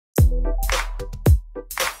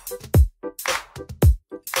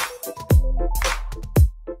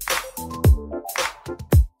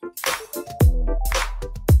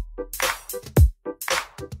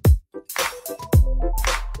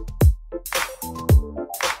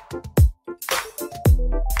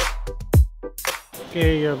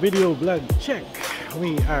Okay, video vlog check.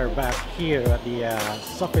 We are back here at the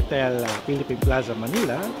Sofitel Philippine Plaza,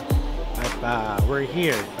 Manila. At we're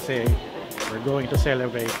here kasi we're going to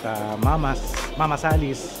celebrate Mama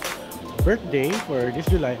Sally's birthday for this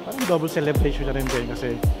July. Parang double celebration na rin din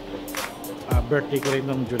kasi birthday ko rin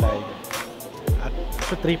noong July. At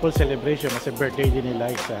so triple celebration kasi birthday din ni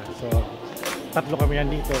Liza. So tatlo kami yan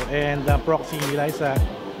dito. And proxy ni Liza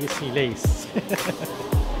is si Lace.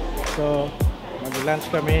 So mag-lunch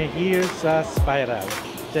kami here sa Spiral.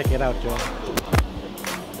 Check it out, yo.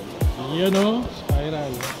 Yun o, Spiral.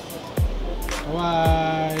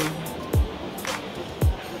 Hawaii.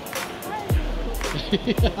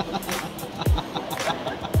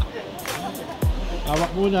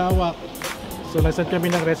 Hawak muna, hawak. So nagsan kami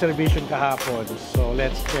ng reservation kahapon. So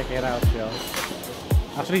let's check it out, yo.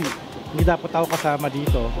 Actually, hindi dapat ako kasama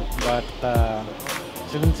dito. But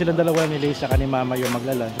silang dalawa ni Lace at ni Mama yung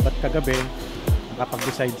maglalunch. But kagabi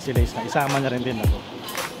nakapag-decide si Lace na isama na rin din ako.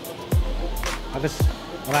 At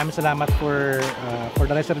maraming salamat for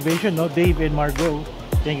the reservation, no? Dave and Margot.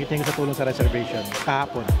 Thank you sa tulong sa reservation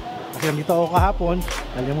kahapon. Kasi nandito ako kahapon,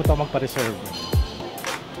 nalimutan ako magpa-reserve.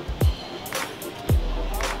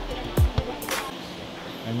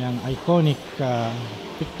 Kanyang iconic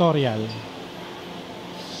pictorial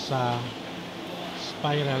sa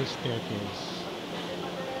spiral staircase.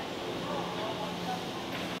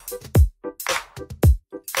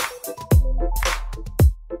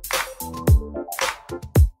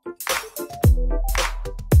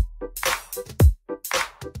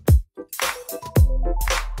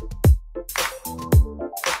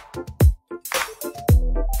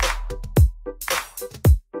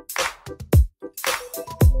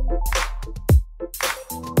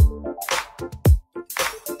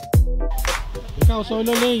 Ikaw,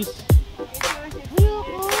 solo Lace.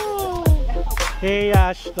 Hey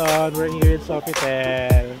Ashton, we're here in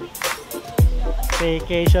Sofitel.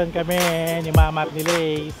 Vacation kami ni Mama at ni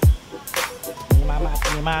Lace. Ni Mama at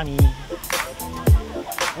ni Mami.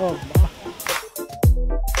 Oh,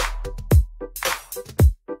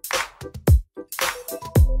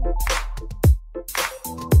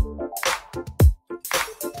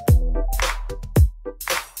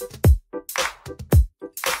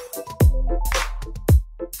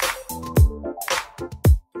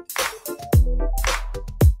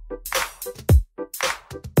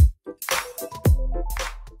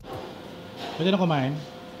 pwede na kumain?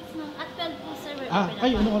 At 12 po, sir.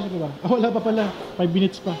 Ay, ano oras ba? Wala pa pala. 5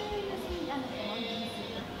 minutes pa.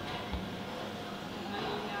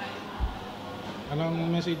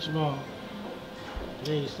 Anong message mo?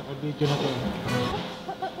 Lace, naka-video na to.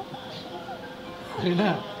 Ayun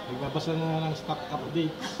na. Nagbabasa na ng stock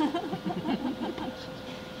updates.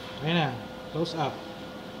 Ayun na. Close up.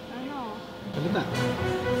 Ano? Salita.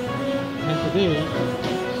 And today,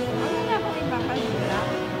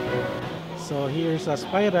 so here's a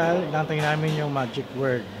Spiral. Inantay namin yung magic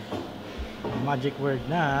word. Magic word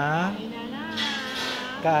na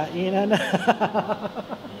kainan na.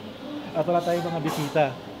 At wala tayong mga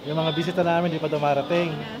bisita. Yung mga bisita namin di pa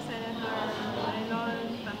dumarating.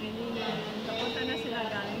 Napunta na sila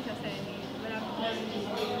galing sa Senate. Malapit na rin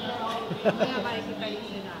dito. Kaya makikita rin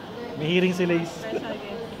sila. May hearing si Lace. Special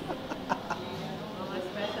guest. Mga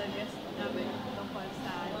special guest namin tungkol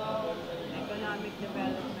sa economic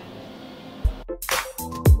development.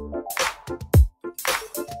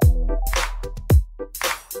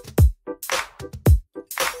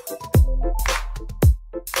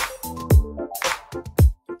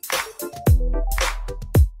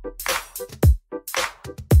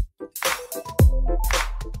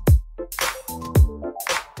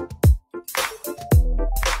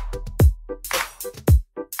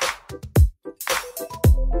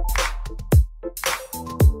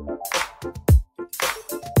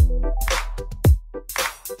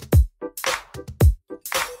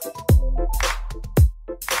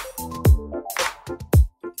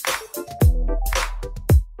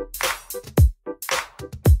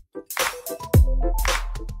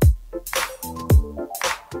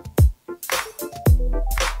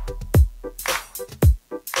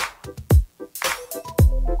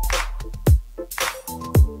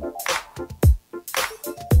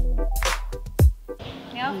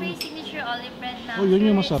 Free signature olive bread na. Oh, yun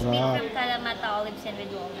yung masarap. Made from Kalamata olives and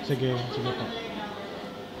with walnuts. Sige, sige po.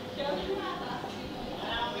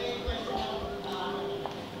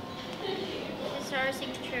 This is our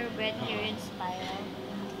signature bread here in Spiral.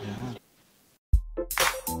 Yeah.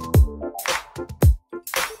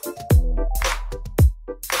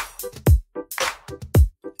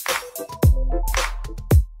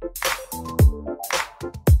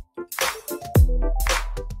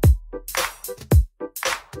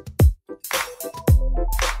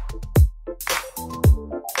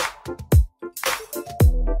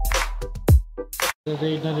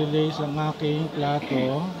 Today na-release ang aking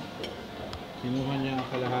plato. Kinuha niya ang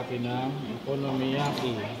kalahati ng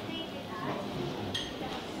okonomiyaki.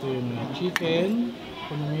 Ito yung chicken,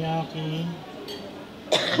 okonomiyaki,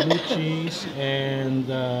 blue cheese, and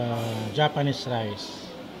Japanese rice.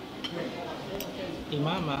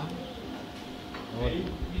 Mama,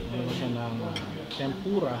 ano siya ng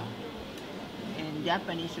tempura And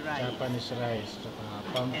Japanese rice. Tsaka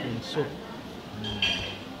pumpkin soup.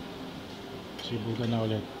 Sibugan na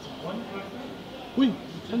ulit. Uy!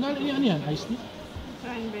 Sandali, ano yan? Iced tea?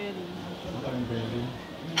 Cranberry. Cranberry.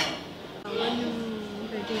 Awan yung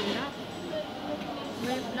tortilla.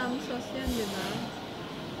 May plum sauce yan, di ba?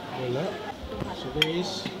 Wala. So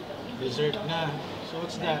guys, dessert na. So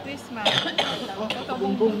what's that? Christmas.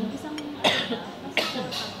 Bumbong.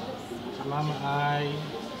 Sa mama ay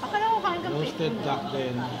Akala ko kain ka roasted duck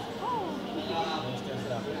din. Oh. Roasted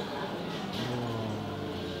duck.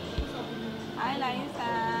 Hi,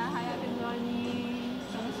 Liza. Hi, Ate Ronnie.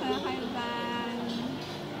 Kamusta kayo ba?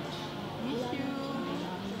 Miss you.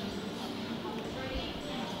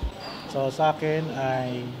 So sa akin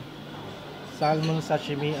ay salmon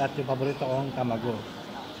sashimi at yung paborito kong tamago.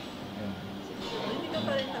 Hindi ka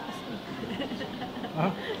pa rin tapos. Ha?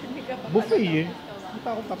 Hindi ka pa Buffet eh. Hindi pa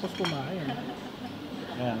ako tapos kumain.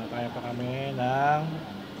 Ayan, kaya pa kami ng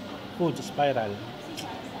food spiral.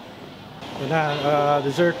 Ito na,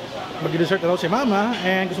 dessert. Mag-dessert na daw si Mama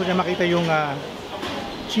and gusto niya makita yung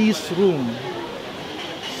cheese room.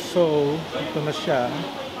 So, ito na siya.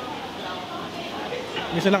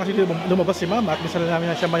 Minsan lang kasi lumabas si Mama at minsan lang namin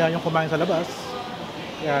na siya maya yung kumain sa labas.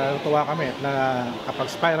 Kaya tuwa kami na kapag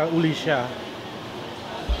spiral uli siya.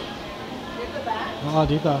 Dito ba? Oo,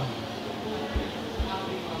 dito.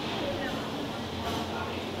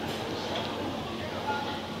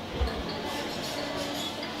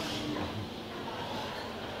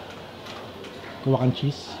 Kuha kang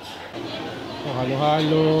cheese. So,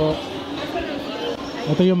 halo-halo.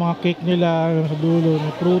 Ito yung mga cake nila sa dulo.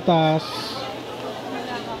 May prutas.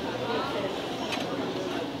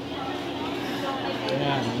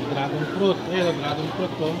 Ayan, may dragon fruit. Ayan, dragon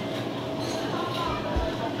fruit ko.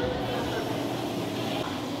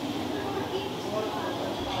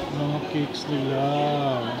 Mga cakes nila.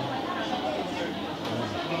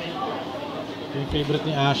 Ito yung favorite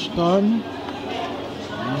ni Ashton.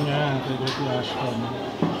 Ayan, favorite ni Ashton.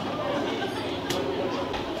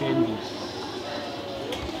 Candies.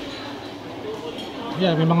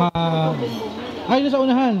 Ayan, may mga... Ay, nasa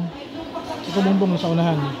unahan. Ito bumbong, nasa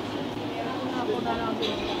unahan.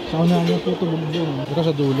 Sa unahan yung puto bumbong. Ito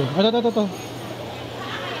sa dulo. Ay, ito.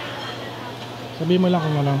 Sabihin mo lang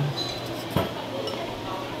kung ano.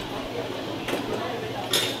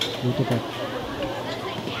 Dito pa.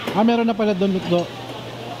 Ah, meron na pala doon, Lutdo.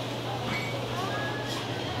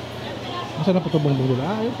 Nasaan na po ito bumbong doon?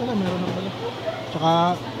 Ah, ayun pala, meron na pala.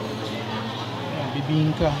 Tsaka,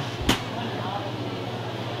 bibingka.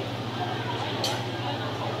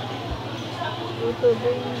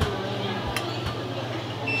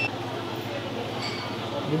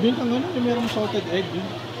 Bibingka nga na, merong salted egg yun.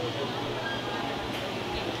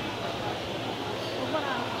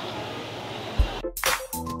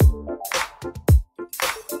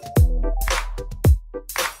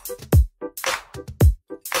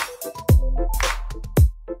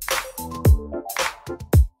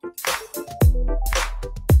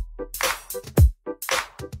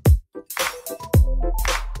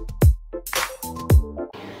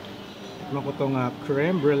 Ano ko itong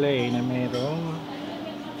creme brulee na mayroong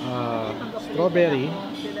strawberry.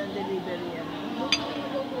 Sila delivery yan.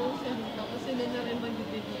 Tapos sila na rin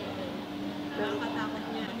mag-deliver. Nakakatakot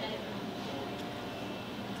niya.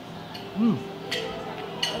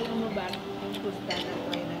 Alam mo ba, yung gusta na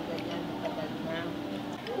try ng ganyan, kapag na.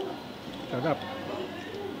 Sarap.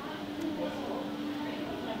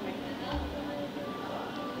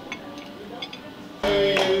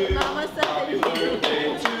 Mama sa Happy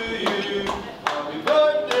birthday to you. Happy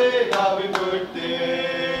birthday, happy birthday.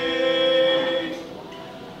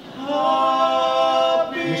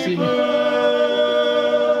 Happy Missing. birthday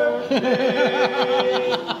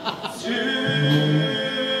to you.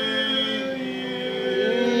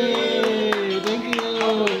 Yay! Thank you!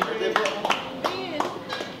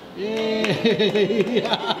 Yay!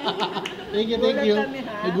 Thank you.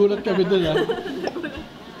 Nagulat kami doon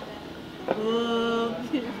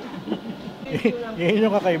Yan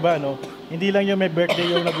yung kakaiba, no? Hindi lang yung may birthday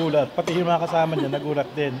yung nagulat, pati yung mga kasama niya nagulat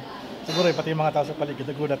din. Siguro pati yung mga tao sa paligid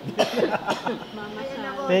nagulat din.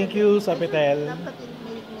 Thank you, Sofitel.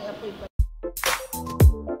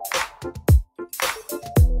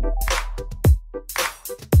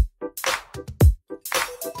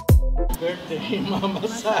 Birthday. Kay Mama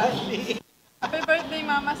Sally. Happy birthday,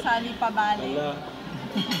 Mama Sally Pabali. Wala.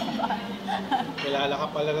 Kilala ka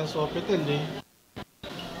pala ng Sofitel eh.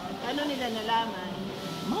 Ano nila nalaman?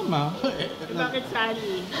 Mama. Bakit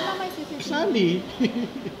Sally? Wala may sisisi. Sally.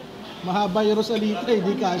 Mahaba yung Rosalita,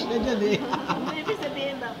 hindi kasya dyan eh. Ibig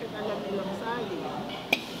sabihin, bakit alam nilang Sally?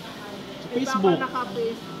 Sa Facebook. Baka naka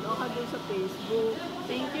doon sa Facebook.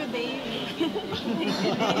 Thank you, Dave. Thank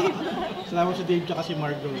you, Dave. Salamat sa Dave tsaka si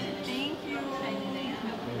Margot. Thank you.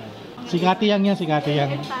 Si Kati Yang yan, si Kati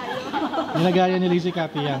Yang. Nilagaya nila si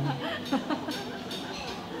Kati Yang.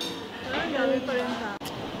 Gawin pa rin ta.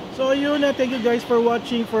 So yun, thank you guys for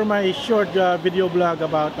watching for my short video vlog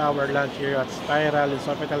about our lunch here at Spiral in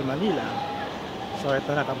Sofitel Manila. So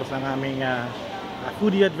ito na, tapos ng aming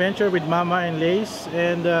foodie adventure with Mama and Lace.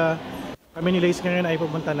 And kami ni Lace ngayon ay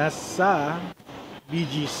pupunta na sa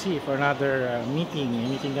BGC for another meeting.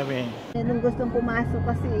 Meeting kami. Nung gustong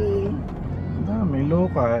pumasok kasi, May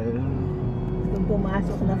local. gustong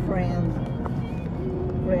pumasok na friend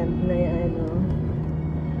na yan, ano.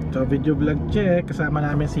 So video vlog check, kasama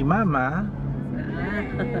namin si Mama.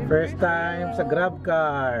 First time sa grab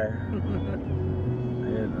car.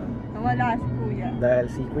 Ayun. Nawala si Kuya. Dahil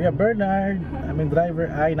si Kuya Bernard, aming driver,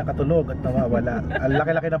 ay nakatulog at nawawala. Ang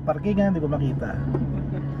laki-laki ng parkingan, hindi ko makita.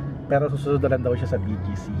 Pero susunod na lang daw siya sa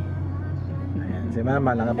BGC. Ayan, si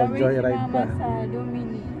Mama nakapag-joyride pa. Sa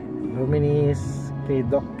Luminis, kay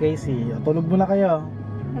Doc Casey. O, tulog muna kayo.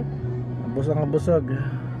 Busog ang busog.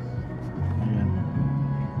 Ayan.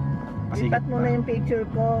 Lipat mo na yung picture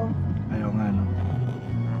ko. Ayaw nga